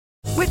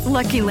With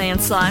Lucky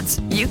Land Slots,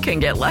 you can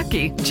get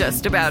lucky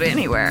just about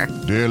anywhere.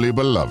 Dearly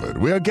beloved,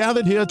 we are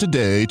gathered here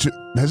today to...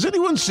 Has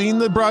anyone seen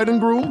the bride and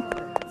groom?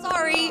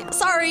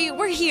 Sorry,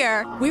 we're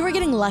here. We were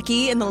getting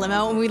lucky in the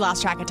limo and we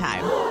lost track of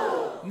time.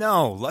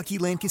 No, Lucky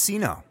Land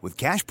Casino, with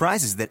cash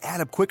prizes that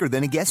add up quicker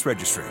than a guest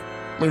registry.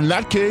 In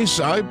that case,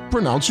 I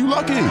pronounce you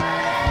lucky.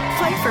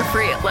 Play for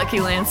free at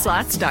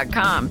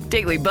LuckyLandSlots.com.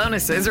 Daily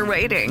bonuses are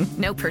waiting.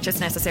 No purchase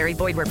necessary.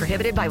 Void where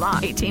prohibited by law.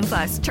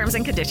 18+. Terms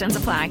and conditions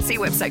apply. See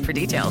website for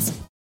details.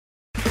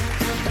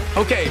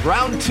 Okay,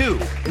 round two.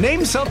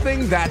 Name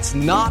something that's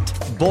not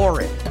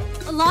boring.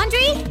 A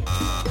laundry?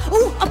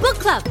 Ooh, a book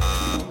club.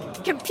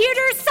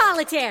 Computer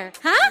solitaire,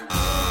 huh?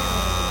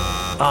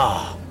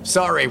 Ah,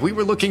 sorry, we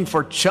were looking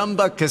for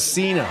Chumba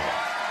Casino.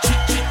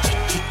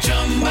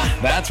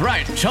 That's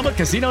right,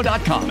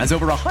 ChumbaCasino.com has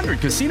over 100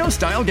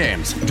 casino-style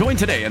games. Join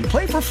today and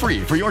play for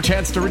free for your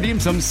chance to redeem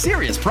some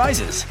serious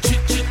prizes.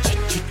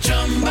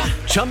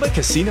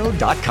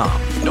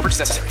 ChumbaCasino.com. No purchase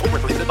necessary. Void where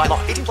prohibited by law.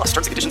 18+. Terms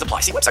and conditions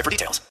apply. See website for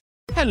details.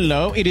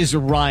 Hello, it is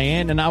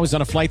Ryan, and I was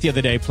on a flight the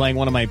other day playing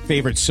one of my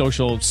favorite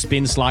social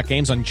spin slot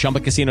games on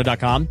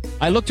ChumbaCasino.com.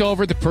 I looked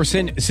over at the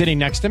person sitting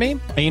next to me,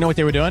 and you know what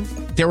they were doing?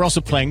 They were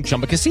also playing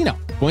Chumba Casino.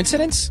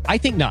 Coincidence? I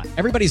think not.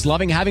 Everybody's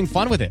loving having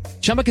fun with it.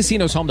 Chumba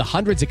Casino is home to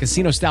hundreds of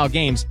casino-style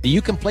games that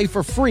you can play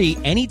for free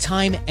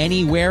anytime,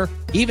 anywhere,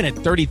 even at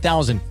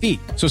 30,000 feet.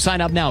 So sign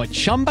up now at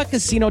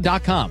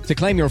ChumbaCasino.com to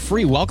claim your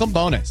free welcome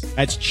bonus.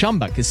 That's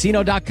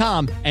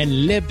ChumbaCasino.com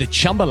and live the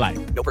Chumba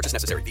life. No purchase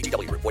necessary.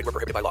 VGW. Void where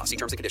prohibited by law. See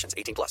terms and conditions.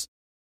 18+.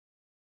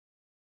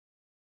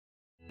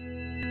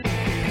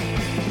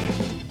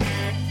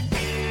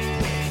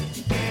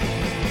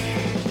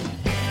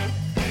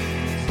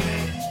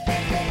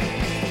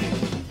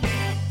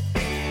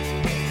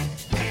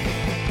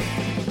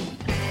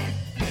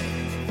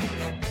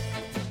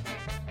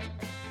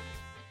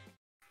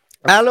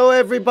 Hello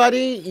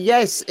everybody,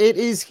 yes it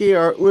is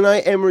here.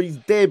 Unai Emery's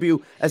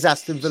debut as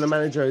Aston Villa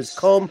manager has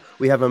come.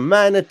 We have a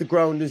man at the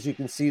ground, as you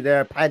can see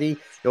there. Paddy,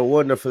 your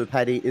wonderful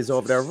Paddy, is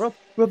over there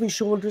rubbing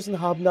shoulders and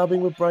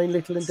hobnobbing with Brian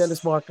Little and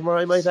Dennis Mortimer,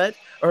 I might add,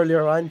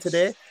 earlier on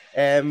today.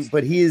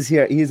 But he is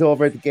here, he is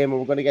over at the game, and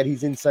we're going to get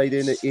his insight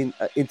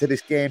into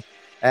this game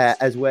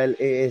as well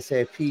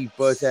ASAP.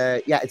 But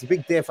yeah, it's a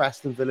big day for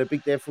Aston Villa, a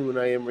big day for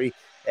Unai Emery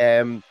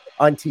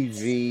on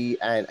TV,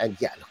 and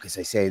yeah, look, as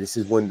I say, this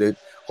is one that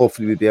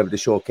hopefully we'll be able to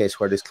showcase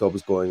where this club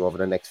is going over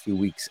the next few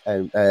weeks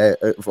and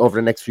over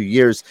the next few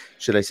years,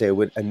 should I say,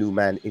 with a new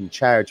man in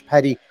charge.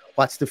 Paddy,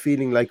 what's the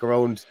feeling like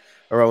around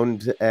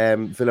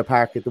Villa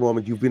Park at the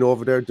moment? You've been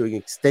over there doing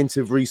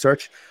extensive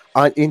research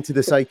into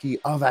the psyche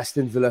of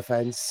Aston Villa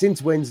fans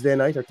since Wednesday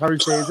night, or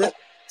Thursday, is it?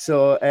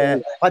 So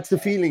what's the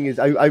feeling? Is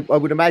I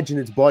would imagine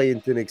it's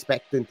buoyant and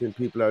expectant, and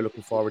people are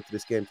looking forward to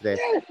this game today.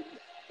 Yeah,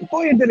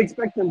 buoyant and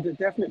expectant,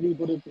 definitely,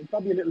 but it's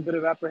probably a little bit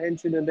of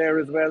apprehension in there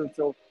as well.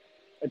 So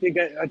I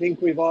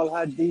think we've all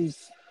had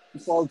these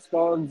false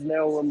dawns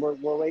now, and we're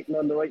waiting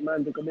on the right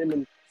man to come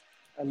in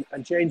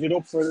and change it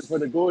up for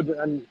the good.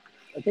 And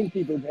I think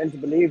people tend to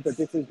believe that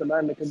this is the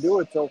man that can do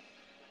it. So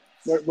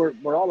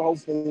we're all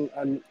hopeful,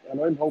 and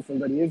I'm hopeful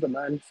that he is the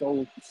man.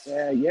 So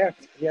yeah,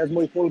 he has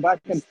my full back,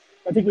 and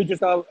I think we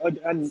just all,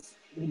 and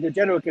the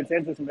general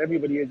consensus from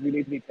everybody is we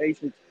need to be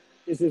patient.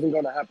 This isn't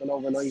going to happen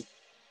overnight.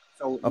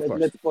 So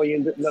let's buy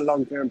in the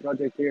long-term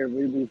project here.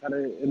 We've had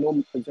a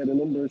number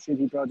of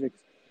shitty projects.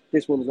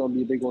 This one's going to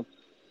be a big one.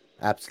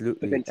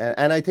 Absolutely.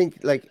 And I think,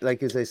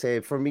 like as I say,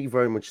 for me,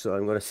 very much so,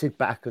 I'm going to sit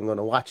back, I'm going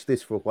to watch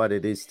this for what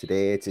it is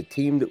today. It's a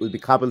team that will be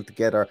cobbled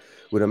together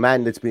with a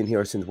man that's been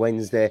here since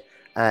Wednesday.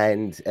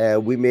 And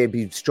we may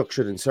be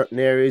structured in certain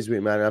areas. We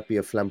may not be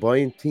a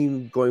flamboyant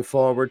team going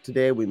forward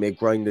today. We may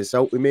grind this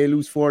out. We may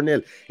lose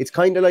 4-0. It's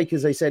kind of like,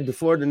 as I said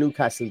before the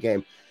Newcastle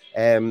game,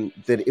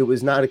 that it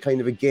was not a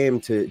kind of a game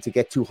to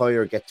get too high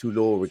or get too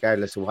low,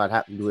 regardless of what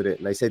happened with it.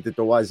 And I said that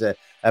there was a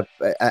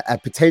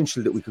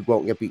potential that we could go out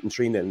and get beaten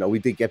 3-0. Now, we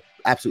did get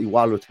absolutely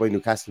walloped by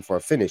Newcastle for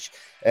a finish.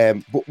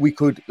 But we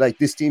could, like,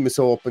 this team is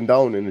so up and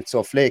down and it's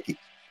so flaky.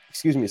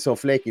 It's so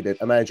flaky that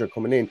a manager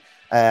coming in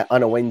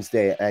on a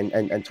Wednesday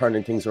and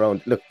turning things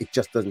around, look, it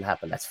just doesn't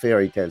happen. That's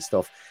fairy tale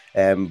stuff.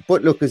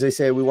 But look, as I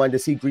say, we want to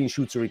see green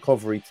shoots of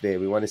recovery today.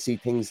 We want to see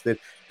things that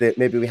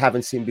maybe we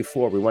haven't seen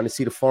before. We want to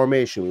see the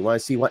formation. We want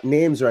to see what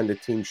names are on the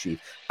team sheet.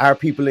 Are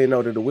people in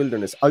out of the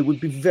wilderness? I would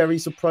be very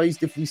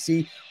surprised if we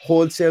see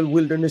wholesale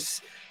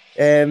wilderness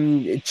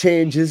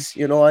changes,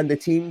 on the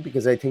team,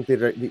 because I think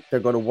that they're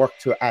going to work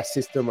to a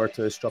system or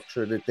to a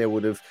structure that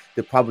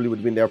they probably would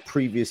have been there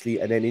previously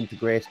and then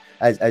integrate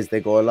as they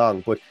go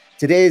along. But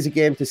today is a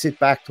game to sit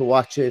back, to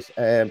watch it,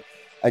 and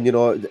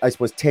I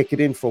suppose take it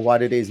in for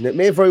what it is. And it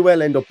may very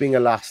well end up being a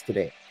loss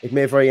today. It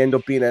may very end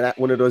up being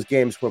one of those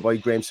games whereby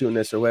Graham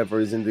Souness or whoever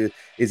is in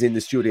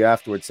the studio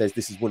afterwards says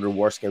this is one of the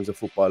worst games of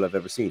football I've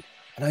ever seen.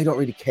 And I don't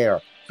really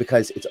care,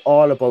 because it's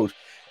all about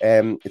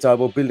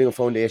building a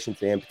foundation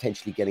today and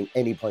potentially getting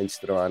any points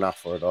that are on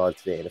offer at all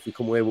today. And if we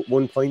come away with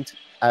 1 point,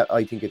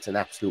 I think it's an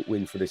absolute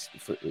win for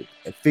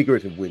a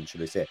figurative win,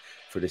 should I say,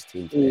 for this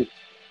team today.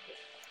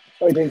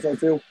 I think so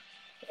too.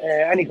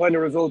 Any kind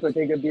of result, I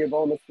think, would be a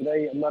bonus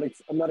today. I'm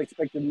not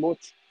expecting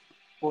much,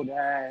 but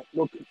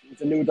look,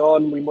 it's a new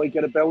dawn. We might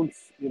get a bounce.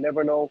 You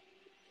never know.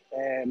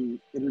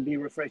 It'll be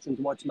refreshing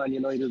to watch Man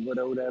United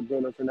without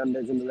Bruno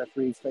Fernandes in the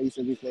referee's face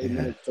every 5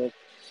 minutes. So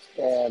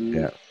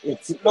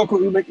it's look,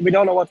 we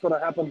don't know what's going to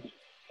happen.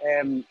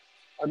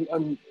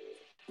 I'm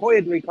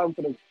quietly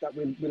confident that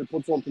we'll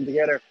put something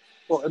together.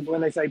 But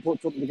when I say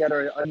put something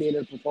together, I mean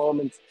a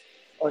performance.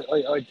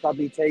 I'd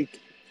probably take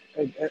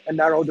a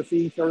narrow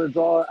defeat or a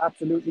draw.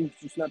 Absolutely,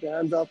 just snap your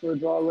hands off for a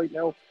draw right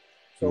now.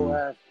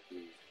 So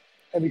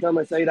every time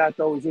I say that,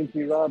 though, we seem to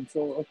be robbed.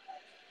 So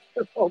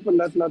I'm hoping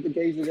that's not the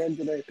case again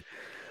today.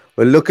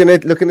 Well, looking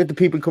at the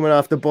people coming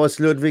off the bus,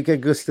 Ludwig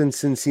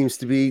Augustinsson seems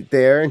to be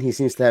there, and he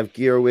seems to have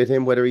gear with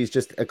him. Whether he's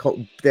just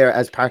there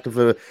as part of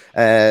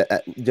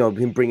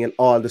him bringing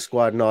all the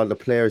squad and all the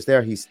players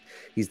there, he's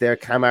there.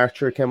 Cam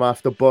Archer came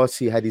off the bus.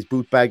 He had his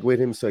boot bag with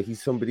him, so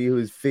he's somebody who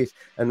is fit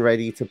and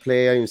ready to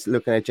play. I was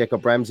looking at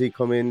Jacob Ramsey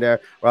come in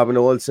there. Robin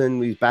Olsen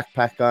with his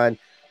backpack on.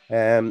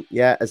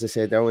 As I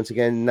said there, once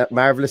again,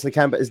 Marvelous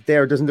Nakamba is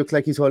there. Doesn't look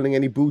like he's holding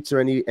any boots or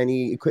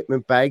any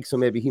equipment bag, so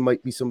maybe he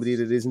might be somebody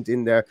that isn't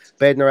in there.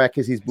 Bednarak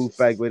has his boot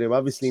bag with him.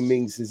 Obviously,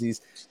 Mings has his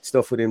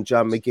stuff with him.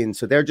 John McGinn.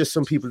 So they're just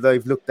some people that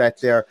I've looked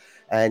at there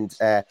and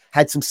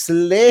had some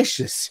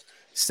salacious.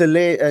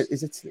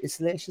 Is it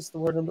salacious the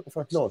word I'm looking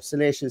for? No,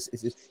 salacious.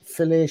 Is it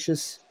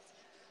fallacious?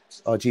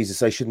 Oh,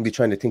 Jesus, I shouldn't be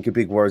trying to think of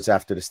big words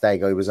after the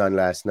stag I was on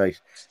last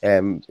night.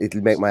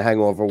 It'll make my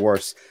hangover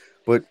worse.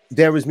 But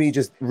there was me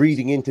just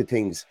reading into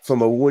things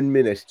from a 1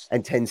 minute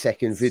and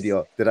 10-second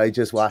video that I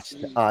just watched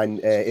on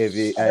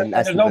AV and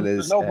Aston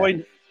Villa's.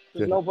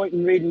 There's no point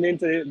in reading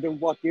into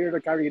what gear they're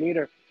carrying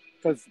either,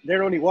 because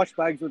they're only wash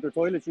bags with their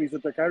toiletries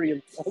that they're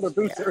carrying. All their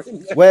boots are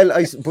in there. Well,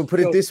 but put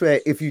it this way: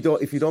 if you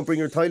don't bring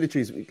your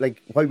toiletries,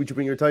 like, why would you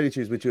bring your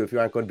toiletries with you if you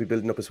aren't going to be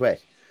building up a sweat?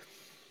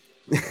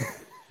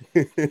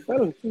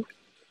 Well,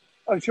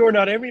 I'm sure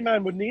not every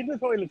man would need the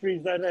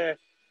toiletries that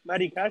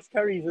Matty Cash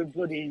carries a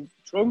bloody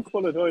trunk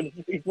full of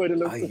toiletries by the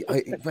looks of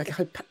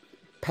it.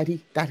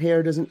 Paddy, that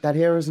hair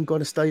isn't going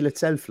to style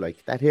itself.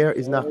 Like, that hair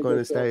is not going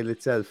to style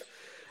itself.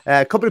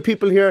 A couple of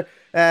people here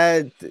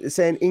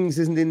saying Ings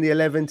isn't in the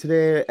 11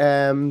 today.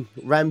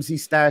 Ramsey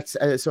starts.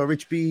 So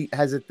Rich B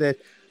has it that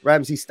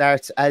Ramsey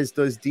starts, as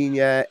does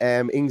Dina.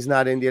 Ings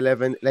not in the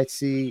 11. Let's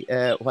see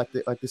what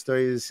the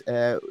story is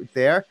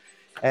there.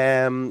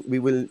 We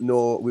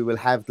will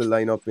have the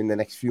lineup in the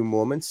next few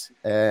moments,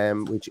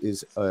 which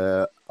is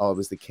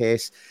always the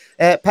case.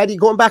 Paddy,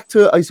 going back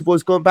to what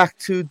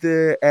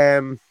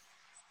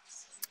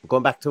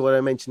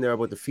I mentioned there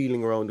about the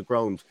feeling around the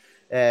ground.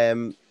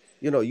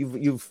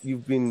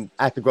 You've been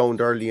at the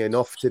ground early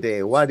enough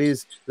today. What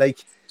is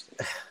like?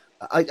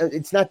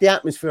 It's not the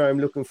atmosphere I'm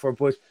looking for,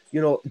 but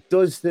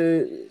does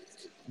there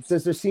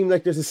seem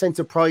like there's a sense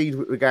of pride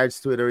with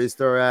regards to it, or is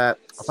there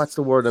what's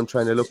the word I'm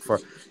trying to look for?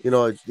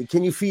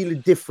 Can you feel a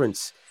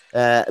difference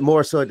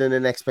more so than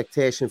an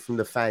expectation from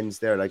the fans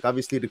there? Like,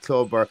 obviously the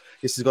club, or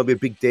this is going to be a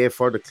big day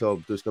for the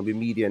club. There's going to be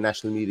media,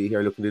 national media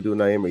here looking to do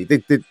Unai Emery.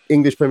 The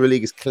English Premier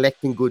League is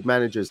collecting good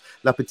managers.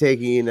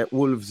 Lopetegui in at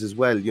Wolves as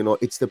well.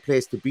 It's the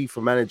place to be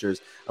for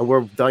managers, and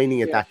we're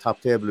dining at that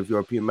top table of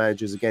European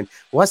managers again.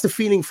 What's the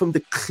feeling from the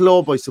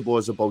club, I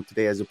suppose, about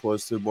today, as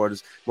opposed to more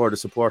the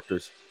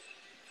supporters?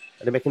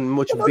 Are they making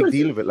much of a big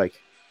deal of it? Like,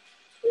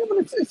 yeah, but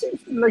it's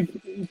like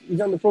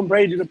he's on the front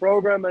page of the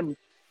program, and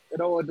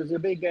there's a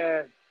big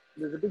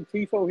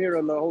tifo here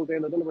on the whole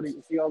thing. I don't know whether you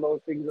can see all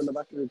those things on the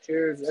back of the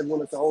chairs.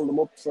 Everyone has to hold them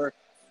up for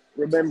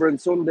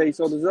Remembrance Sunday.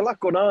 So there's a lot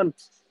going on.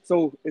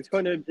 So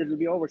it'll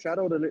be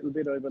overshadowed a little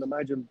bit, I would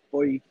imagine,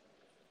 by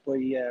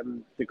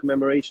the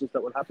commemorations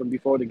that will happen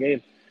before the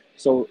game.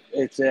 So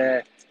it's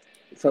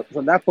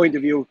from that point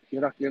of view,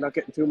 you're not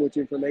getting too much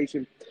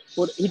information.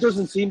 But he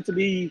doesn't seem to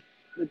be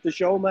the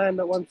showman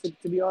that wants it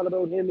to be all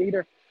about him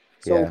either.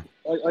 So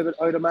I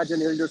would imagine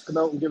he'll just come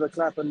out and give a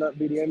clap, and that'll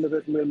be the end of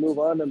it, and we'll move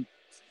on and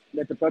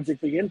let the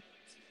project begin.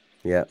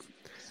 Yeah.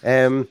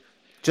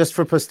 Just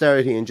for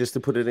posterity, and just to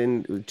put it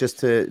in, just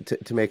to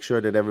make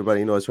sure that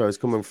everybody knows where I was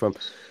coming from.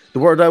 The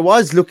word I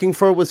was looking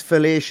for was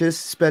fallacious,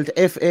 spelled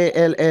Fallacious,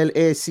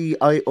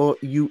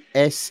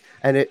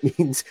 and it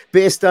means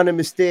based on a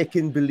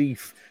mistaken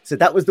belief. So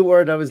that was the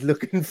word I was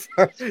looking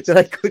for that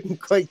I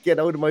couldn't quite get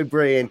out of my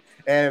brain.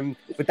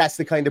 But that's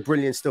the kind of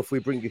brilliant stuff we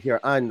bring you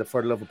here on the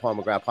For the Love of Paul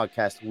McGrath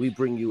podcast. We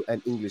bring you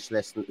an English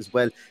lesson as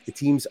well. The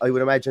teams, I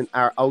would imagine,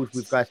 are out.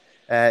 We've got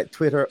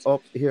Twitter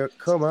up here.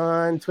 Come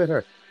on,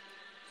 Twitter.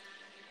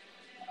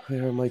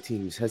 Where are my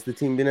teams? Has the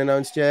team been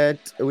announced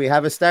yet? We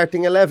have a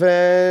starting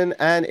 11,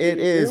 and it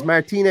is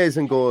Martinez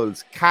in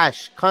goals,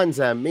 Cash,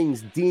 Konza,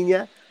 Mings,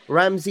 Dina,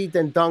 Ramsey,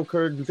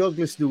 Dendoncker,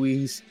 Douglas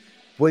Luiz,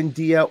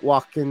 Buendia,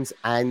 Watkins,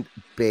 and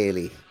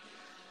Bailey.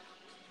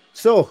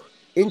 So,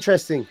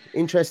 interesting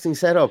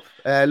setup.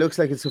 Looks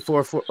like it's a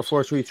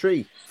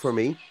 4-3-3 for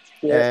me.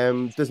 Yeah.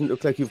 Doesn't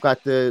look like you've got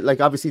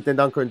obviously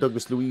Dendoncker and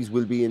Douglas Luiz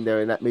will be in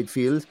there in that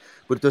midfield,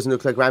 but it doesn't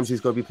look like Ramsey's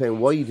going to be playing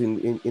wide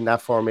in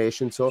that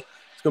formation. So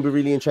it's going to be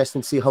really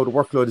interesting to see how the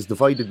workload is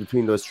divided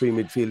between those three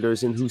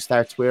midfielders and who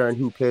starts where and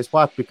who plays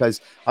what, because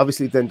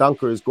obviously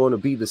Dendoncker is going to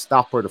be the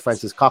stopper, the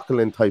Francis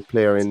Coquelin type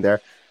player in there.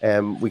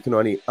 I'm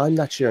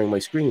not sharing my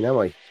screen, am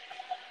I?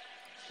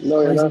 No,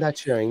 Why isn't that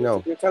sharing?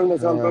 No. You're telling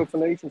us all about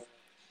Phoenicians.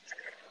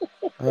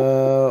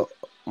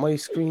 My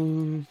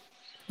screen.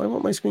 Why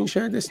won't my screen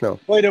share this now?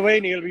 By the way,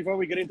 Neil, before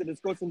we get into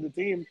discussing the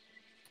team,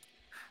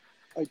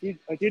 I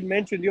did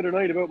mention the other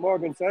night about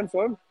Morgan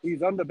Sanson.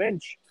 He's on the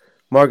bench.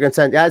 Morgan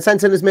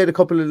Sanson has made a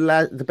couple of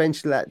the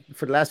bench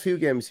for the last few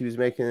games. He was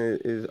making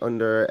it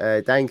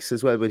under Danks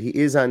as well, but he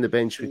is on the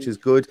bench, which is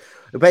good.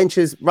 The bench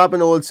is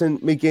Robin Olsen,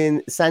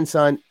 McGinn,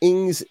 Sanson,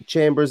 Ings,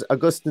 Chambers,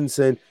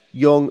 Augustinsson,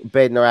 Young,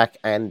 Bednarak,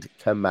 and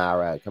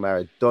Kamara.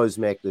 Kamara does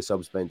make the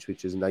subs bench,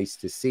 which is nice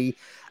to see.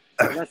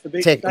 That's the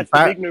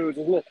big news,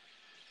 isn't it?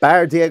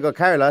 Bar Diego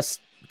Carlos,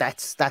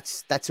 that's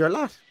your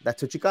lot.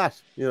 That's what you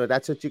got.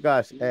 That's what you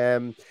got.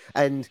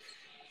 And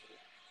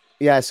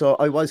yeah, so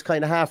I was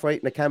kind of half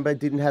right. Nakamba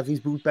didn't have his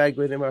boot bag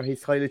with him or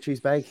his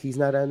toiletries bag. He's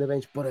not on the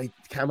bench, but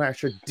Cam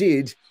Archer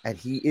did, and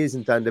he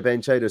isn't on the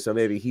bench either. So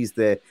maybe he's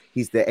the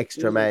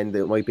extra man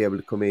that might be able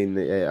to come in,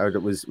 or that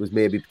was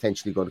maybe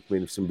potentially going to come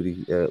in if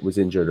somebody was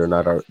injured or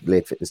not, or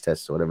late fitness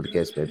tests or whatever the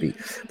case may be.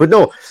 But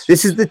no,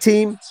 this is the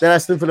team that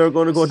Aston Villa are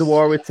going to go to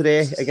war with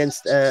today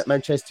against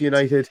Manchester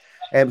United.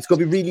 It's going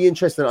to be really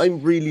interesting.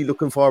 I'm really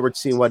looking forward to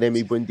seeing what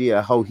Emi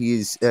Buendia, how he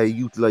is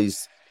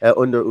utilised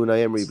under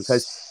Unai Emery,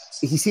 because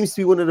he seems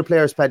to be one of the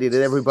players, Paddy,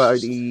 that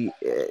everybody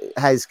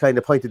has kind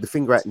of pointed the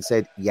finger at and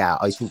said, yeah,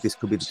 I think this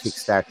could be the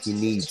kickstart he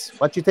needs.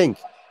 What do you think?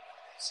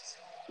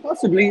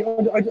 Possibly.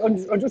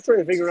 I'm just trying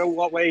to figure out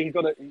what way he's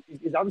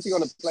obviously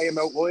going to play him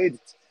out wide,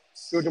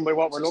 judging by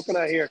what we're looking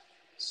at here.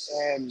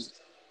 I'm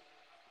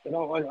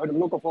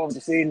looking forward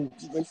to seeing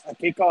a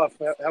kickoff,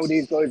 how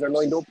these guys are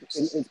lined up,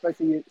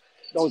 especially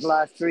those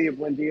last three of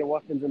Buendia,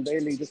 Watkins and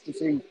Bailey, just to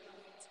see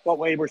what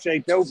way we're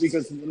shaped out,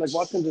 because like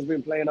Watkins has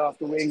been playing off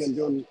the wing and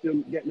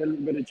getting a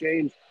little bit of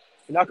change.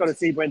 You're not going to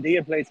see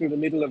Buendia play through the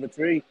middle of a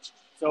three.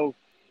 So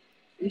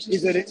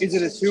is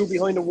it a two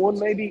behind a one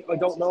maybe? I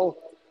don't know.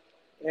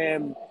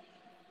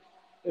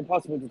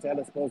 Impossible to tell,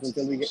 I suppose,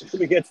 until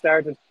we get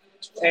started.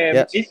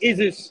 Is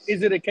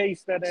it a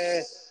case that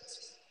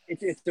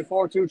it's the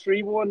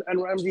 4-2-3-1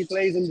 and Ramsey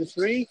plays in the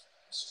three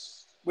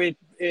with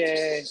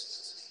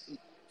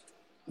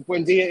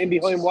Buendia in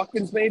behind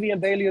Watkins maybe and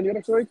Bailey on the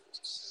other side?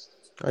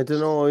 I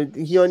don't know.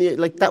 He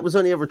that was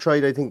only ever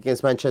tried, I think,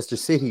 against Manchester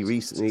City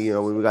recently.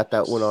 When we got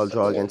that 1-1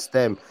 draw against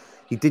them,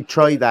 he did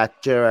try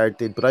that. Gerrard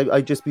did, but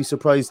I'd just be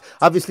surprised.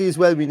 Obviously, as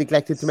well, we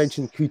neglected to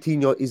mention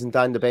Coutinho isn't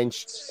on the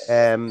bench.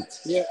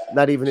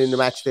 Not even in the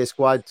matchday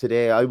squad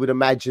today. I would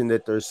imagine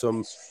that there's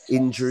some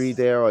injury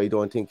there. I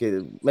don't think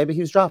maybe he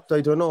was dropped.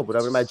 I don't know, but I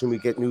would imagine we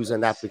get news on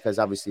that, because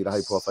obviously the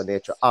high-profile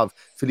nature of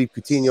Philippe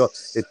Coutinho,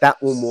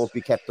 that one won't be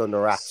kept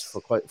under wraps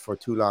for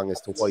too long as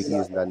to why he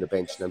isn't on the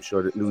bench, and I'm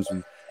sure that news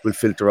will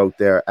filter out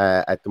there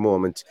at the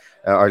moment,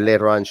 or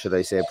later on, should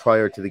I say,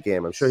 prior to the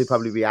game. I'm sure he'll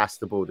probably be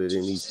asked about it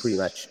in his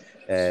pre-match,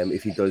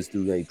 if he does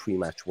do any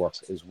pre-match work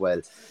as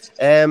well.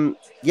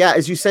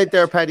 As you said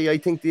there, Paddy, I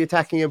think the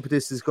attacking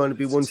impetus is going to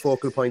be one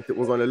focal point that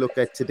we're going to look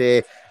at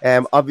today.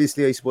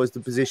 Obviously, I suppose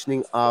the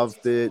positioning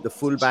of the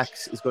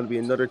fullbacks is going to be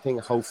another thing.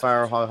 How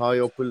high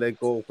up will they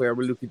go? Where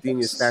will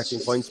Lucadinia's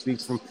starting point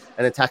speak from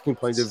an attacking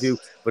point of view?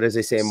 But as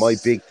I say, my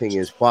big thing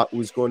is what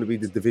was going to be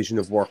the division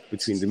of work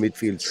between the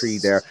midfield three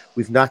there.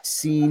 We've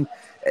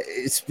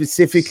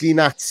specifically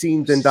not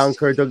seen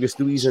Dendoncker, Douglas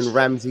Luiz and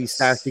Ramsey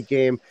start the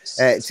game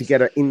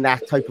together in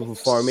that type of a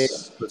formation.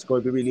 So it's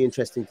going to be really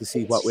interesting to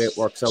see what way it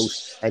works out,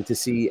 and to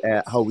see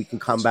how we can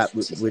combat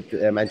with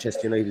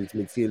Manchester United's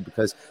midfield,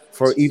 because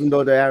even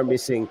though they are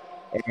missing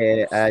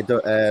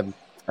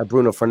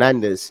Bruno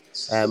Fernandes,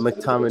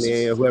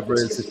 McTominay, or whoever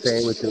else is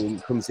playing with him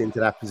comes into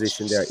that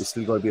position there, it's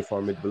still going to be a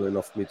formidable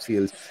enough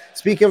midfield.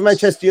 Speaking of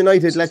Manchester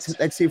United,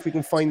 let's see if we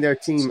can find their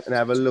team and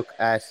have a look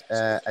at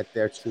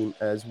their team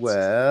as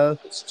well.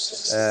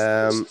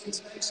 Feel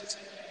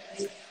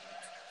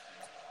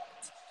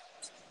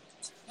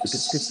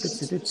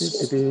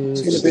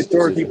a bit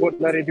dirty putting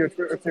that into your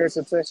Twitter,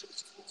 I'd say.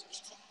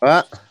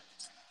 What?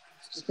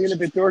 Feel a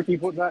bit dirty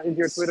putting that into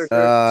your Twitter.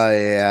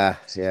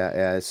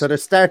 Yeah. So they're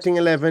starting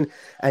 11,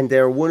 and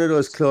they're one of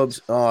those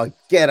clubs. Oh,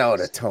 get out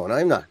of town!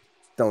 I'm not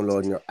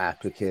downloading your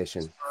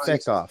application.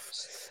 Feck off.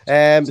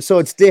 So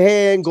it's De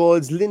Gea in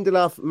goals,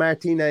 Lindelof,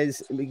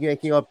 Martinez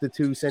making up the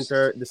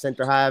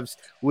centre halves,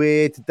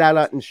 with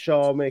Dalot and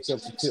Shaw making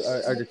up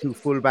the two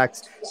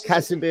fullbacks.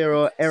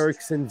 Casemiro,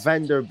 Eriksen,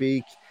 Van der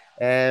Beek.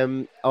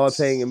 All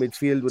playing in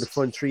midfield with a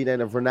front three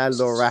then of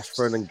Ronaldo,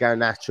 Rashford, and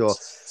Garnacho.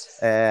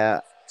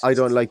 I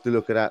don't like the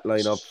look of that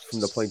lineup from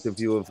the point of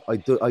view of I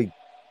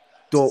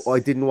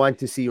didn't want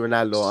to see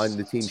Ronaldo on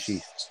the team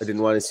sheet. I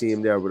didn't want to see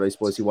him there, but I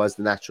suppose he was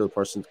the natural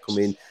person to come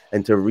in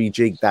and to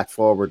rejig that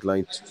forward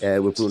line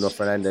with Bruno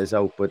Fernandes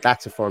out. But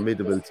that's a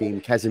formidable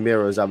team.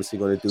 Casemiro is obviously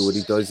going to do what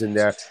he does in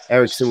there.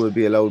 Eriksen will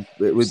be allowed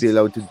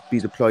to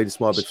be deployed a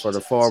small bit further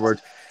forward.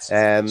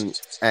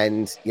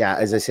 And yeah,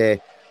 as I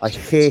say, I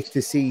hate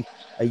to see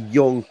a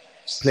young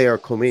player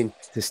come in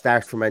to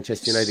start for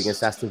Manchester United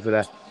against Aston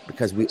Villa,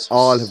 because we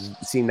all have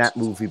seen that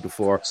movie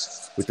before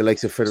with the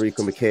likes of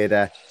Federico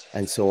Makeda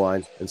and so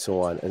on and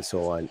so on and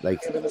so on.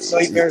 Like,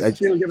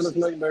 still giving us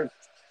nightmares.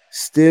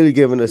 Still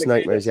giving us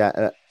nightmares,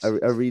 yeah. I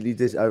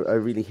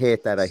really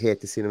hate that. I hate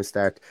to see them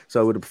start.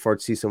 So I would have preferred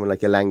to see someone like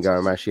Elanga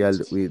or Martial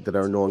that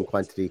are known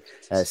quantity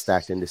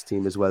start in this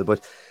team as well.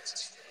 But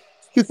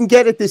you can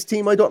get at this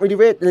team. I don't really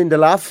rate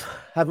Lindelof.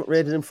 Haven't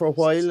rated him for a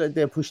while.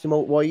 They pushed him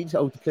out wide,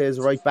 out to play as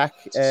a right back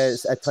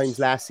at times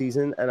last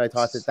season, and I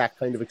thought that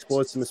kind of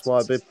exposed him a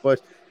small bit.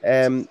 But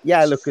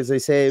look, as I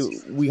say,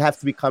 we have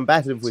to be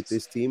combative with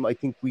this team. I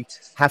think we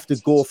have to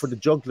go for the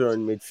juggler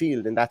in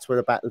midfield, and that's where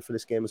the battle for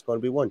this game is going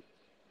to be won.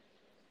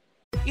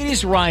 It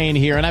is Ryan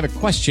here, and I have a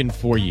question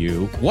for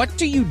you. What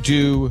do you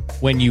do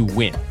when you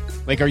win?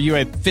 Like, are you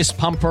a fist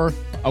pumper,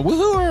 a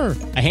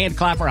woohooer, a hand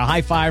clapper, a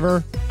high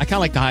fiver? I kind of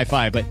like the high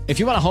five, but if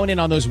you want to hone in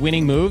on those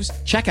winning moves,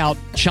 check out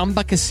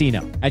Chumba Casino.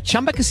 At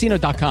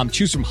ChumbaCasino.com,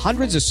 choose from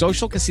hundreds of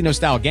social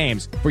casino-style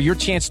games for your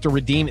chance to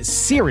redeem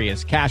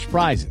serious cash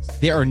prizes.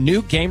 There are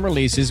new game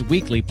releases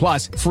weekly,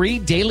 plus free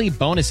daily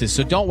bonuses.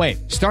 So don't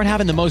wait. Start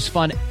having the most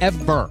fun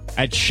ever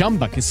at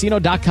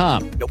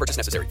ChumbaCasino.com. No purchase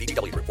necessary.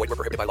 VGW. Void where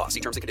prohibited by law. See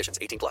terms and conditions.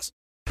 18+.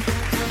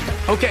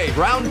 Okay,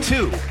 round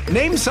two.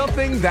 Name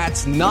something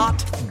that's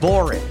not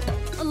boring.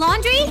 A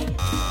laundry?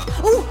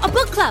 Ooh, a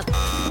book club.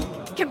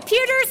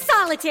 Computer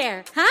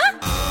solitaire,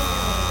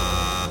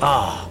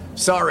 huh?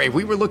 Sorry,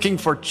 we were looking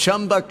for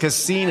Chumba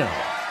Casino.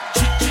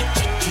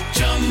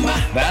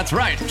 That's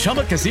right.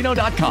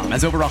 ChumbaCasino.com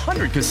has over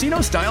 100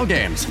 casino-style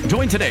games.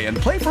 Join today and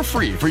play for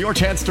free for your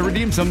chance to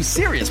redeem some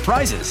serious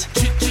prizes.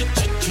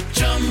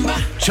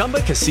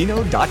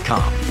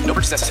 ChumbaCasino.com. No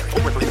purchase necessary.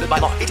 Void where prohibited by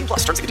law. 18+.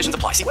 Terms and conditions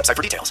apply. See website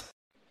for details.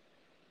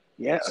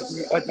 Yeah,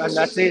 and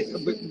that's it.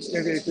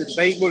 The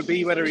debate will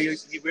be whether he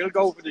will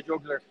go for the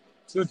juggler.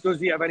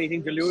 Does he have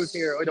anything to lose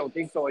here? I don't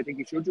think so. I think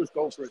he should just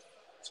go for it.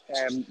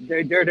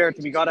 They're there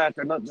to be got at.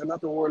 They're not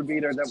the world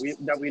beater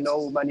that we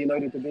know Man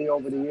United to be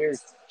over the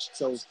years.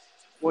 So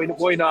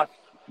why not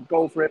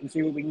go for it and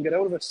see what we can get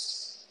out of it?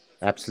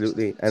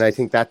 Absolutely. And I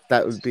think that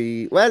would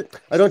be, well,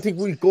 I don't think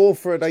we'll go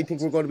for it. I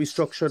think we're going to be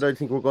structured. I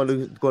think we're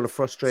going to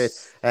frustrate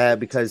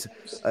because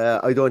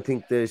I don't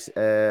think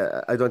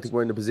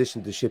we're in a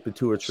position to ship a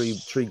 2 or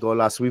 3 goal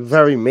loss. We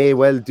very may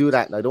well do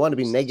that. And I don't want to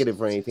be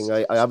negative or anything.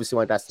 I obviously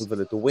want Aston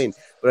Villa to win,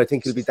 but I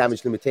think it'll be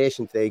damage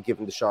limitation today,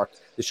 given the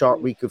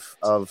short week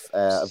of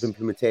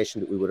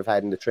implementation that we would have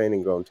had in the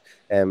training ground.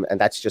 And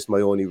that's just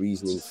my only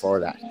reasoning for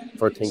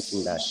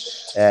thinking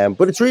that.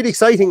 But it's really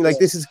exciting. Like,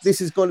 this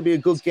is going to be a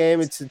good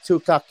game. It's a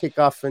 2:00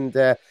 kickoff, and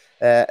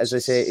as I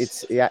say,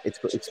 it's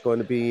going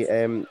to be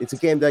it's a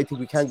game that I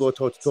think we can go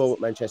toe to toe with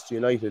Manchester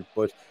United,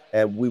 but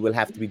we will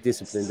have to be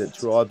disciplined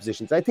through all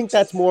positions. I think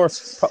that's more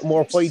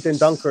why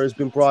Dendoncker has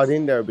been brought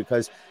in there,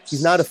 because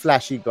he's not a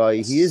flashy guy.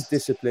 He is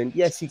disciplined.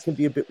 Yes, he can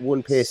be a bit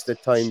one-paced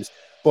at times,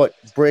 but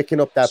breaking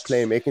up that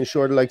play, making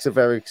sure the likes of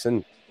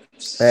Eriksen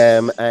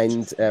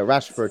and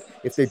Rashford,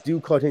 if they do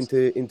cut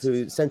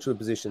into central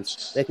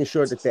positions, making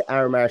sure that they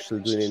are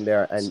marshalled in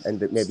there, and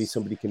that maybe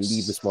somebody can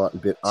leave a small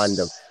bit on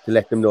them to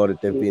let them know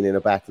that they've been in a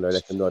battle, or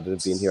let them know that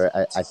they've been here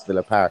at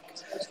Villa Park.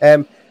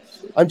 I'm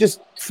just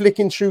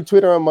flicking through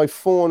Twitter on my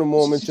phone a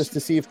moment just to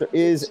see if there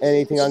is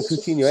anything on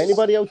Coutinho.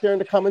 Anybody out there in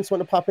the comments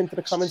want to pop into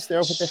the comments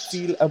there what they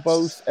feel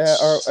about,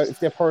 or if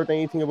they've heard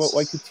anything about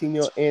why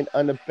Coutinho ain't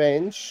on the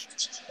bench?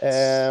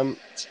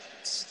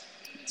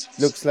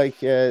 Looks like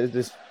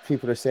there's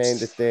people are saying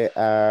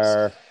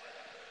that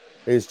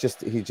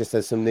he just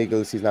has some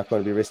niggles. He's not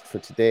going to be risked for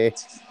today.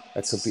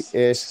 That could be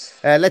it.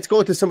 Let's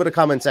go to some of the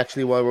comments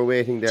actually while we're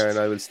waiting there, and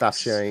I will stop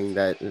sharing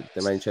the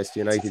Manchester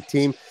United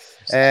team.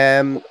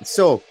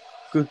 So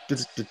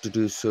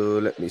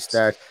let me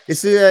start.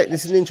 This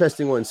is an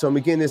interesting one. So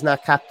McGinn is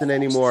not captain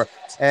anymore.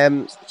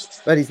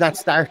 But he's not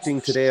starting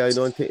today. I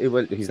don't think.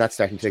 Well, he's not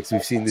starting today because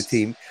we've seen the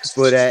team.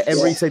 But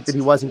Emery said that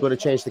he wasn't going to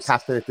change the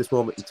captain at this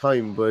moment in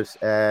time. But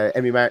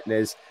Emi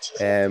Martinez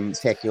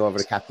taking over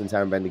the captain's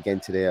armband again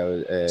today,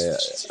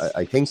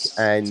 I think,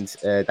 and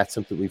that's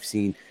something we've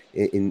seen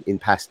in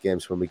past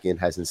games where McGinn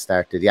hasn't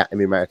started. Yeah,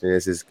 Emi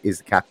Martinez is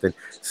the captain,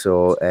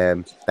 so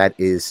that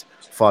is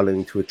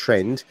following to a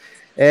trend.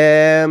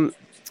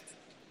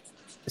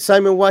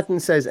 Simon Watton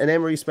says an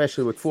Emery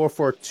special with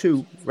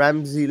 4-4-2,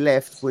 Ramsey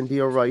left,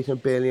 Buendia right,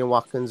 and Bailey and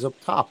Watkins up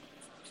top.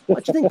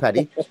 What do you think,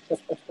 Paddy? Well,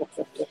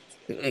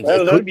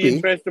 that would be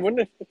interesting,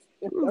 wouldn't it?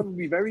 That would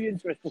be very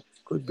interesting. It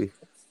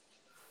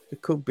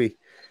could be.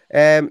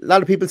 A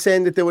lot of people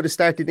saying that they would have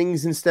started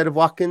Ings instead of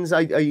Watkins.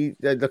 I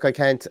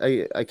can't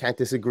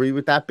disagree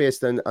with that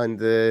based on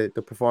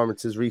the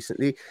performances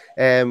recently.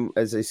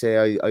 As I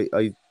say,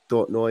 I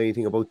don't know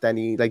anything about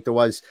Danny. Like, there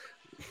was,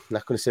 I'm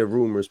not going to say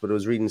rumors, but I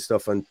was reading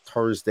stuff on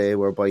Thursday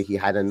whereby he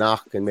had a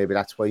knock, and maybe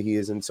that's why he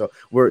isn't. So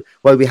while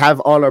we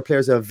have all our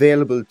players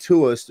available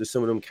to us, there's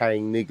some of them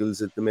carrying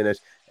niggles at the minute,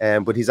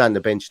 but he's on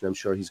the bench, and I'm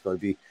sure he's going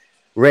to be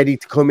ready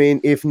to come in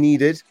if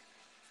needed.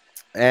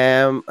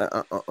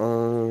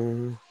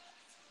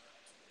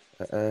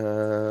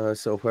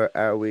 So where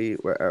are we?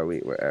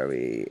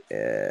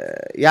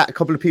 Yeah, a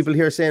couple of people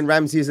here saying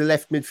Ramsey is a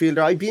left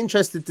midfielder. I'd be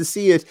interested to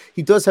see it.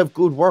 He does have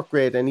good work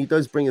rate, and he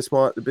does bring a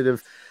bit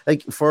of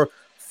like for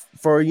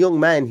a young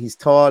man. He's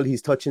tall.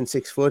 He's touching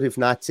 6 foot, if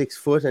not 6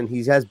 foot, and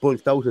he has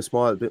bulked out a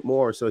small bit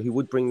more. So he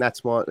would bring that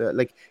small.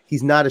 Like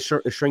he's not a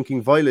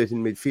shrinking violet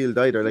in midfield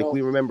either. Like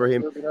we remember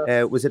him.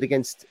 Was it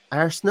against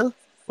Arsenal?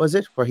 Was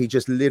it where he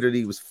just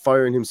literally was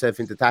firing himself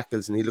into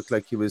tackles and he looked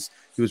like he was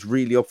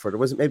really up for it? It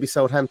wasn't maybe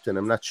Southampton,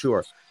 I'm not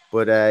sure,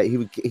 but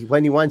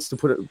when he wants to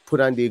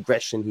put on the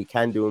aggression, he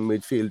can do in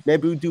midfield.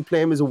 Maybe we do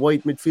play him as a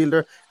wide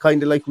midfielder,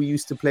 kind of like we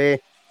used to play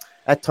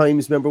at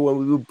times. Remember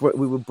when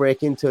we would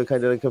break into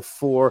kind of like a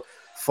 4-5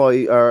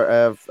 or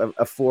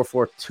a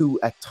 4-4-2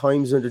 at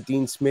times under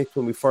Dean Smith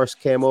when we first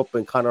came up,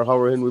 and Conor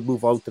Hourihan would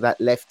move out to that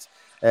left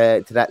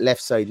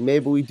side.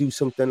 Maybe we do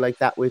something like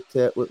that with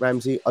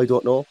Ramsey. I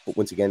don't know, but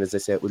once again, as I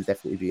said, it will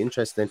definitely be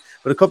interesting.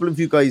 But a couple of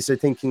you guys are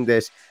thinking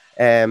that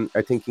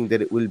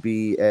it will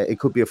be it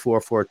could be a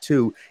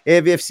 4-4-2.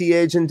 AVFC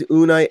agent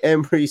Unai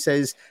Emery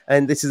says,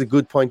 and this is a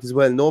good point as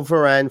well, no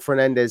Varane,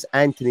 Fernandes,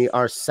 Anthony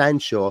or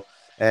Sancho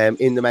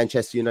in the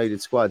Manchester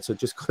United squad. So it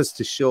just goes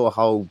to show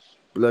how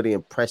bloody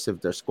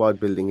impressive their squad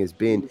building has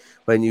been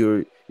when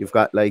you've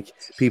got like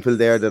people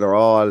there that are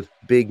all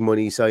big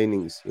money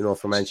signings,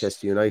 for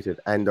Manchester United,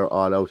 and they're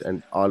all out,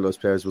 and all those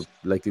players would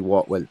likely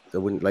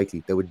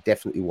they would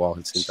definitely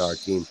waltz into our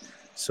team.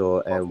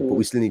 So but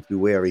we still need to be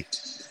wary.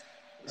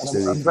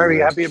 I'm very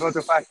happy about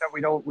the fact that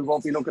we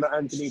won't be looking at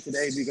Anthony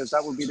today, because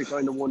that would be the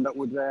kind of one that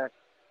would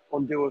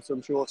undo us,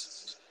 I'm sure.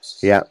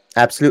 Yeah,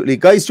 absolutely.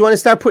 Guys, do you want to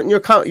start putting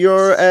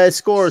your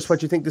scores,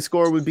 what you think the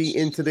score will be,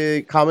 into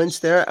the comments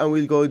there, and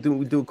we'll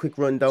do a quick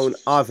rundown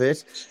of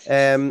it.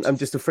 I'm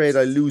just afraid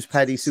I'll lose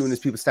Paddy soon as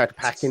people start to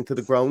pack into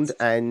the ground,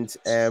 and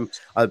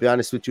I'll be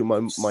honest with you,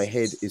 my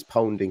head is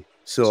pounding.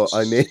 So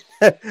I may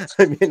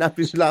not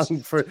be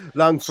longer for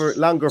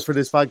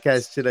this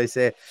podcast, should I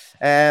say?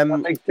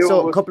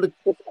 So a couple of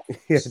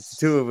it's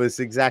two of us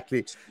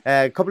exactly.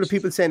 A couple of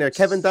people saying there.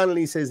 Kevin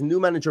Donnelly says new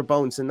manager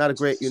bounce and not a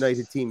great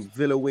United team.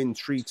 Villa win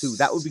 3-2.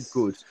 That would be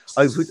good.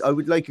 I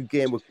would like a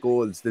game with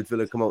goals that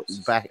Villa come out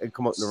in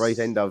the right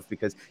end of,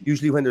 because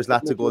usually when there's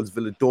lots of goals,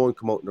 Villa don't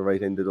come out in the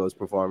right end of those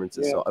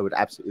performances. Yeah. So I would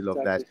absolutely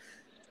love that.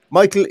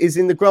 Michael is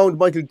in the ground.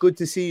 Michael, good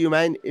to see you,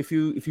 man. If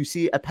you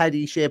see a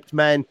paddy-shaped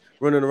man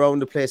running around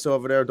the place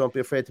over there, don't be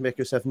afraid to make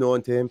yourself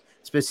known to him.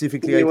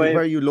 Specifically, I think, where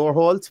are you? Lower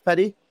Holt,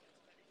 Paddy?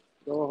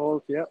 Lower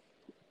Holt, yeah.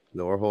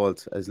 Lower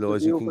Holt, as low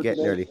as you can get,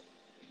 nearly.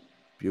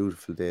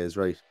 Beautiful day is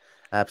right.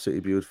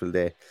 Absolutely beautiful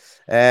day.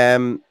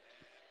 And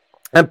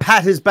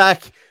Pat is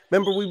back.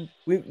 Remember,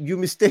 you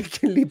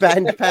mistakenly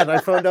banned Pat. I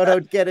found out how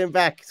to get him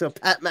back. So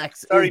Pat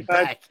Max is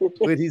back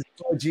with his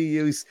OG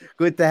use.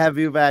 Good to have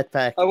you back,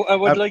 Pat. I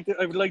would like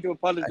to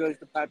apologize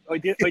to Pat. I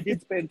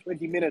did spend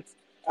 20 minutes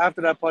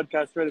after that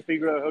podcast trying to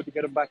figure out how to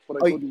get him back,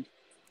 but I couldn't.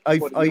 I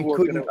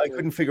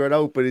couldn't figure it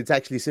out, but it's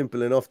actually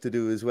simple enough to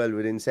do as well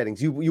within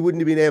settings. You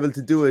wouldn't have been able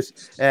to do it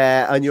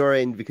on your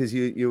end, because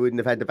you wouldn't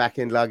have had the back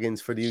end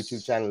logins for the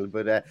YouTube channel.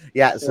 But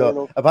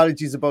so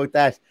apologies about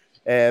that.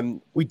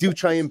 We do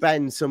try and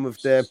ban some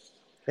of the,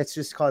 let's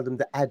just call them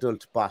the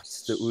adult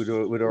bots that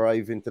would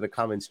arrive into the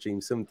comment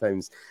stream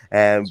sometimes.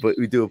 But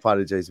we do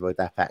apologize about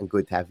that, Pat, and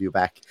good to have you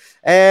back.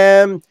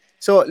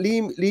 So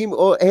Liam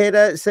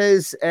Ojeda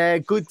says,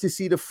 good to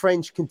see the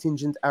French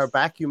contingent are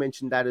back. You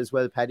mentioned that as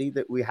well, Paddy,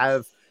 that we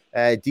have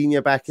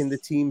Digne back in the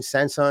team.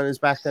 Sanson is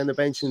back on the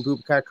bench, and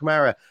Boubacar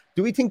Kamara.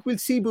 Do we think we'll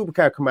see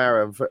Boubacar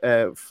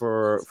Kamara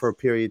for a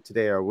period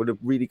today, or would it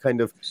really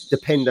kind of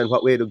depend on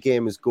what way the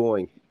game is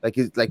going? Like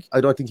I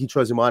don't think he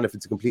throws him on if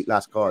it's a complete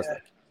lost cause. Yeah.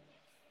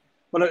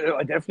 Well,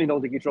 I definitely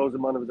don't think he throws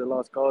him on if it's a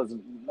lost cause,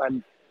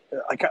 and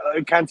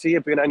I can't see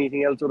it being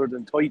anything else other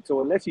than tight.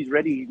 So unless he's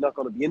ready, he's not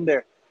going to be in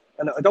there.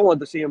 And I don't want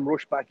to see him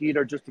rush back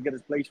either just to get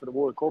his place for the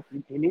World Cup.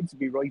 He needs to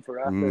be right for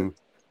after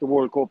the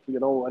World Cup,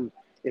 and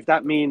if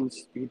that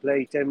means he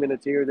play 10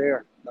 minutes here or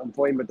there, I'm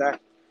fine with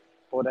that.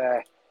 But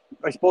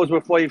I suppose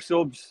with 5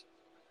 subs,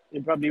 he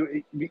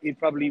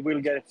probably will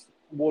get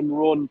one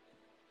run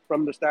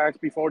from the start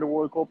before the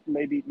World Cup,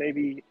 maybe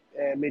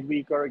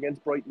midweek or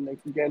against Brighton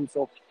next weekend.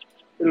 So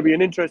it'll be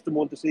an interesting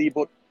one to see,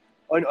 but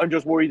I'm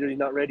just worried that he's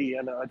not ready,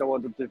 and I don't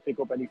want him to pick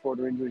up any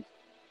further injuries.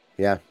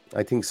 Yeah,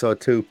 I think so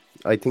too.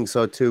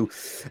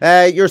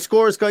 Your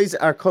scores, guys,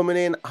 are coming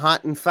in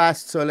hot and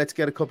fast, so let's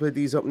get a couple of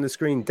these up on the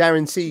screen.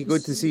 Darren C,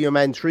 good to see you,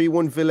 man.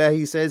 3-1 Villa,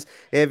 he says.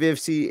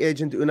 AVFC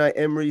agent Unai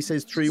Emery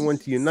says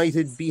 3-1 to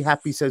United. Be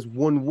Happy says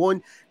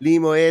 1-1.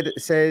 Limo Ed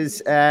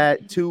says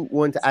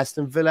 2-1 to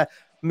Aston Villa.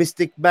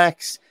 Mystic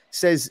Max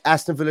says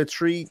Aston Villa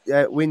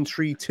win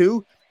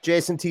 3-2.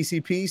 Jason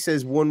TCP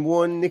says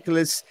 1-1.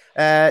 Nicholas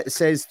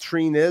says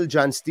 3-0.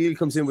 John Steele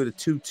comes in with a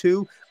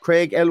 2-2.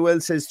 Craig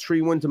Elwell says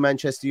 3-1 to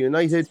Manchester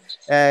United.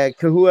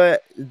 Kahua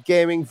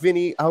Gaming,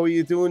 Vinny, how are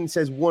you doing?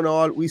 Says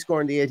 1-1. We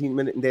score in the 18th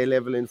minute and they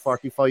level in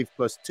 45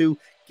 plus 2.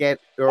 Get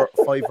your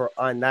fiver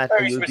on that,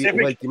 and you'll be a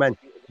wealthy man.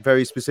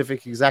 very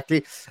specific,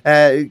 exactly.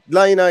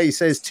 Lion Eye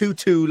says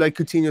 2-2, like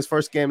Coutinho's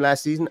first game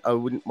last season. I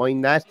wouldn't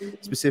mind that,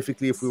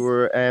 specifically if we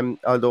were,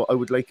 although I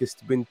would like us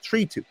to win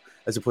 3-2.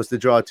 As opposed to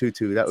draw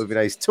 2-2. That would be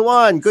nice.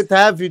 Tawan, good to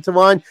have you,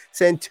 Tawan.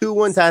 Saying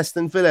 2-1 to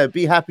Aston Villa.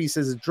 Be Happy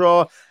says a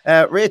draw.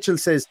 Rachel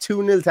says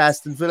 2-0 to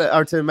Aston Villa,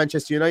 or to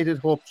Manchester United.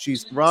 Hope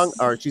she's wrong,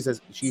 or she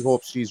says she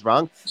hopes she's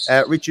wrong.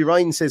 Richie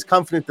Ryan says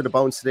confident to the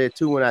bounce today.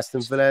 2-1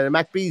 Aston Villa.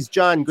 MacBees,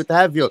 John, good to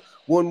have you.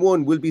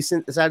 1-1 will be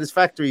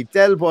satisfactory.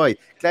 Del Boy,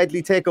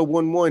 gladly take a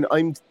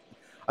 1-1.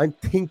 I'm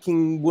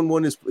thinking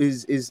 1-1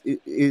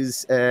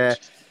 is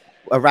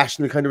a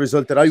rational kind of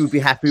result that I would be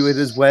happy with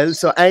as well.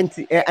 So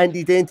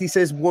Andy Dainty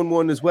says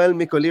 1-1 as well.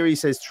 Mick O'Leary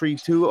says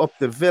 3-2 up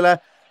the Villa.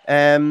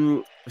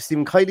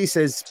 Stephen Kiley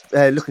says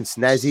looking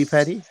snazzy,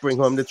 Paddy, bring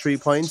home the 3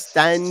 points.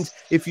 Dan,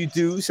 if you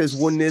do, says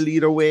 1-0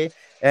 either way.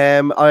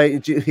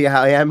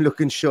 I am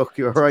looking shook,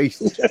 you're right.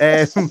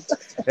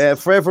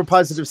 Forever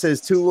Positive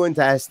says 2-1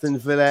 to Aston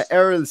Villa.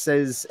 Errol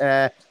says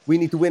we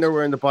need to win or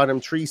we're in the bottom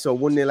 3, so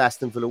 1-0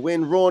 Aston Villa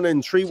win.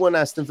 Ronan, 3-1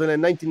 Aston Villa,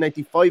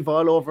 1995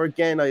 all over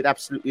again. I'd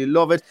absolutely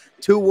love it.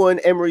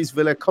 2-1 Emery's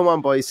Villa. Come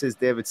on, boys, says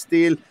David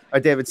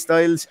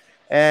Styles.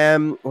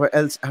 Where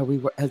else are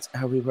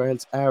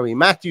we?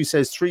 Matthew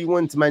says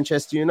 3-1 to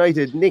Manchester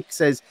United. Nick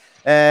says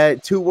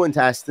 2-1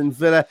 to Aston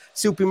Villa.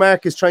 Soupy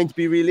Mark is trying to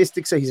be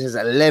realistic, so he says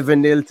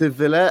 11-0 to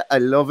Villa. I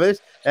love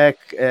it.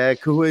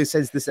 Kahua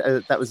says this.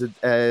 That was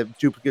a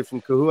duplicate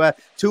from Kahua.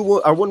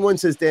 1-1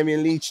 says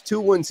Damian Leach.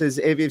 2-1 says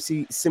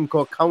AVFC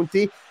Simcoe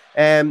County.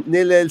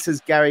 0-0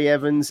 says Gary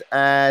Evans.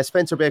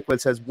 Spencer Bakewell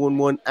says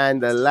 1-1,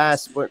 and the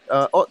last one,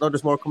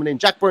 there's more coming in.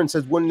 Jack Burns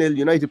says 1-0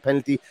 United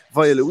penalty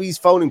via Louise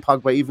fouling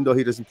Pogba, even though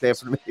he doesn't play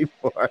for them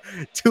anymore.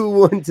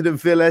 2-1 to the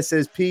Villa,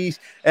 says Pete.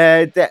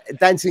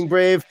 Dancing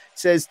Brave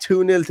says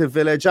 2-0 to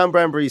Villa. John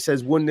Branbury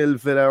says 1-0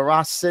 Villa.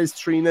 Ross says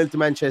 3-0 to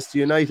Manchester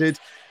United.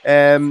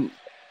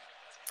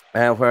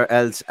 Where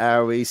else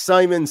are we?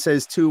 Simon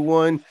says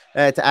 2-1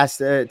 to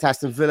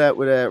Aston Villa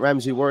with a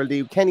Ramsey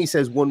Worldy. Kenny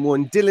says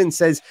 1-1. Dylan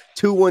says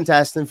 2-1 to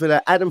Aston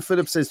Villa. Adam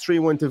Phillips says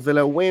 3-1 to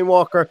Villa. Wayne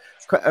Walker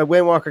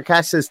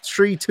Cass says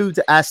 3-2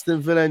 to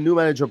Aston Villa. New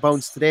manager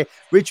bounced today.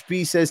 Rich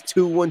B says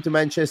 2-1 to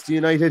Manchester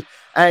United.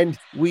 And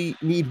we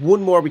need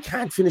one more. We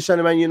can't finish on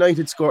a Man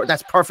United score.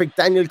 That's perfect.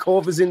 Daniel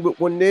Cove is in with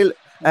 1-0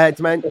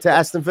 to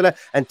Aston Villa.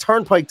 And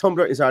Turnpike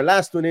Tumbler is our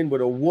last one in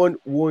with a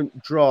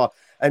 1-1 draw.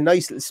 A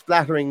nice little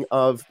splattering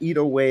of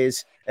either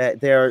ways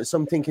there.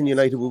 Some thinking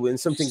United will win,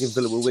 some thinking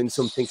Villa will win,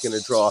 some thinking a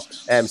draw.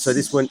 So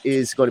this one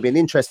is going to be an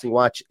interesting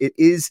watch. It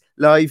is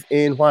live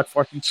in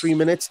 43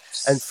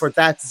 minutes, and for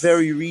that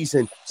very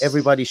reason,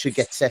 everybody should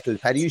get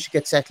settled. Paddy, you should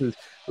get settled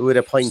with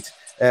a pint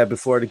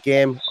before the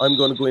game. I'm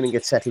going to go in and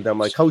get settled on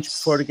my couch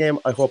before the game.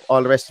 I hope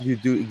all the rest of you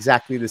do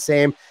exactly the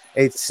same.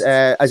 It's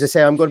as I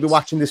say, I'm going to be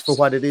watching this for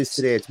what it is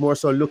today. It's more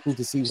so looking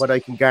to see what I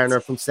can garner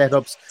from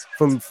setups,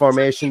 from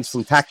formations,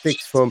 from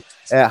tactics, from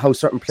how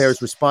certain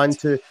players respond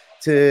to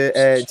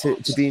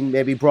being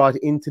maybe brought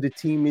into the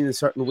team in a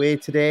certain way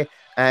today.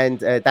 And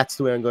that's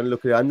the way I'm going to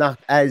look at it. I'm not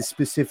as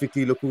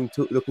specifically looking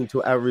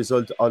to our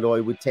result, although I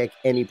would take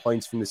any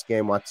points from this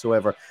game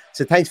whatsoever.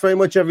 So thanks very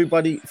much,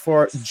 everybody,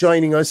 for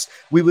joining us.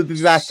 We will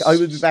be back. I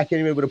will be back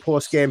anyway with a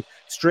post game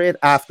straight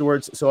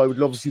afterwards. So I would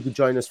love if you could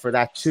join us for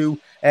that too.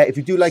 If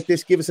you do like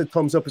this, give us a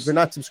thumbs up. If you're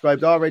not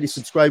subscribed already,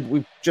 subscribe.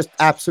 We've just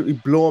absolutely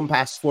blown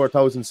past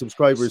 4,000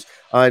 subscribers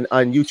on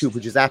YouTube,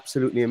 which is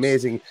absolutely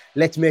amazing.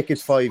 Let's make it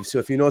 5. So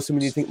if you know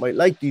someone you think might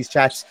like these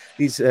chats,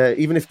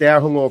 even if they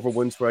are hungover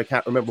ones where I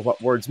can't remember what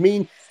words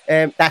mean,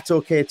 that's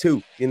okay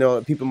too. You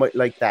know, people might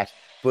like that.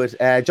 But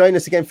join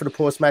us again for the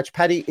post-match.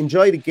 Paddy,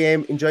 enjoy the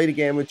game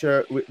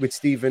with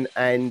Stephen,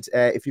 and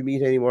if you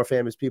meet any more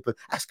famous people,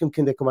 ask them,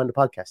 can they come on the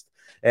podcast?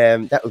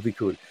 That would be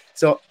cool.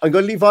 So I'm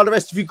going to leave all the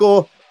rest of you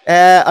go.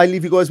 I'll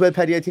leave you go as well,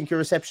 Paddy. I think your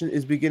reception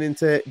is beginning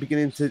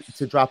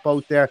to drop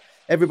out there.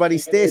 Everybody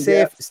stay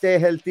safe, stay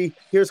healthy.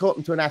 Here's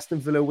hoping to an Aston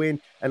Villa win,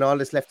 and all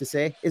that's left to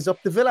say is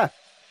up the Villa.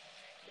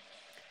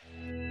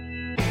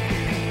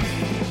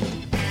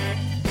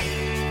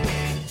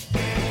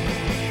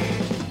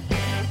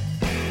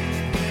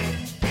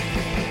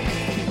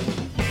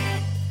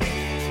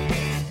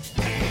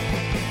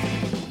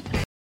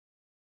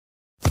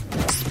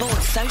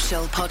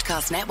 Social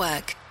Podcast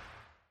Network.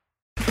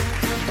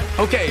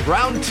 Okay,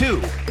 round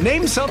 2.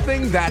 Name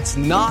something that's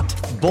not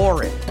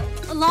boring.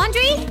 A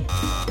laundry?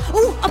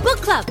 Ooh, a book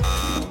club.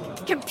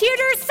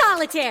 Computer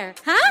solitaire,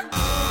 huh?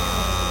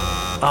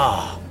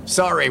 Ah,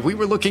 sorry, we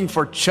were looking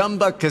for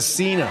Chumba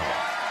Casino.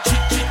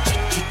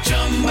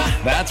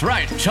 That's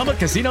right,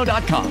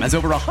 ChumbaCasino.com has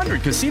over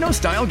 100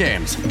 casino-style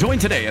games. Join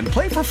today and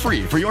play for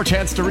free for your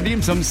chance to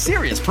redeem some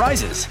serious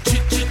prizes.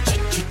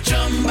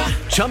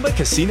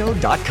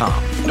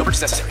 ChumbaCasino.com. No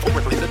purchase necessary. Void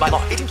where prohibited by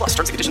law. 18+ terms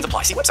and conditions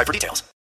apply. See website for details.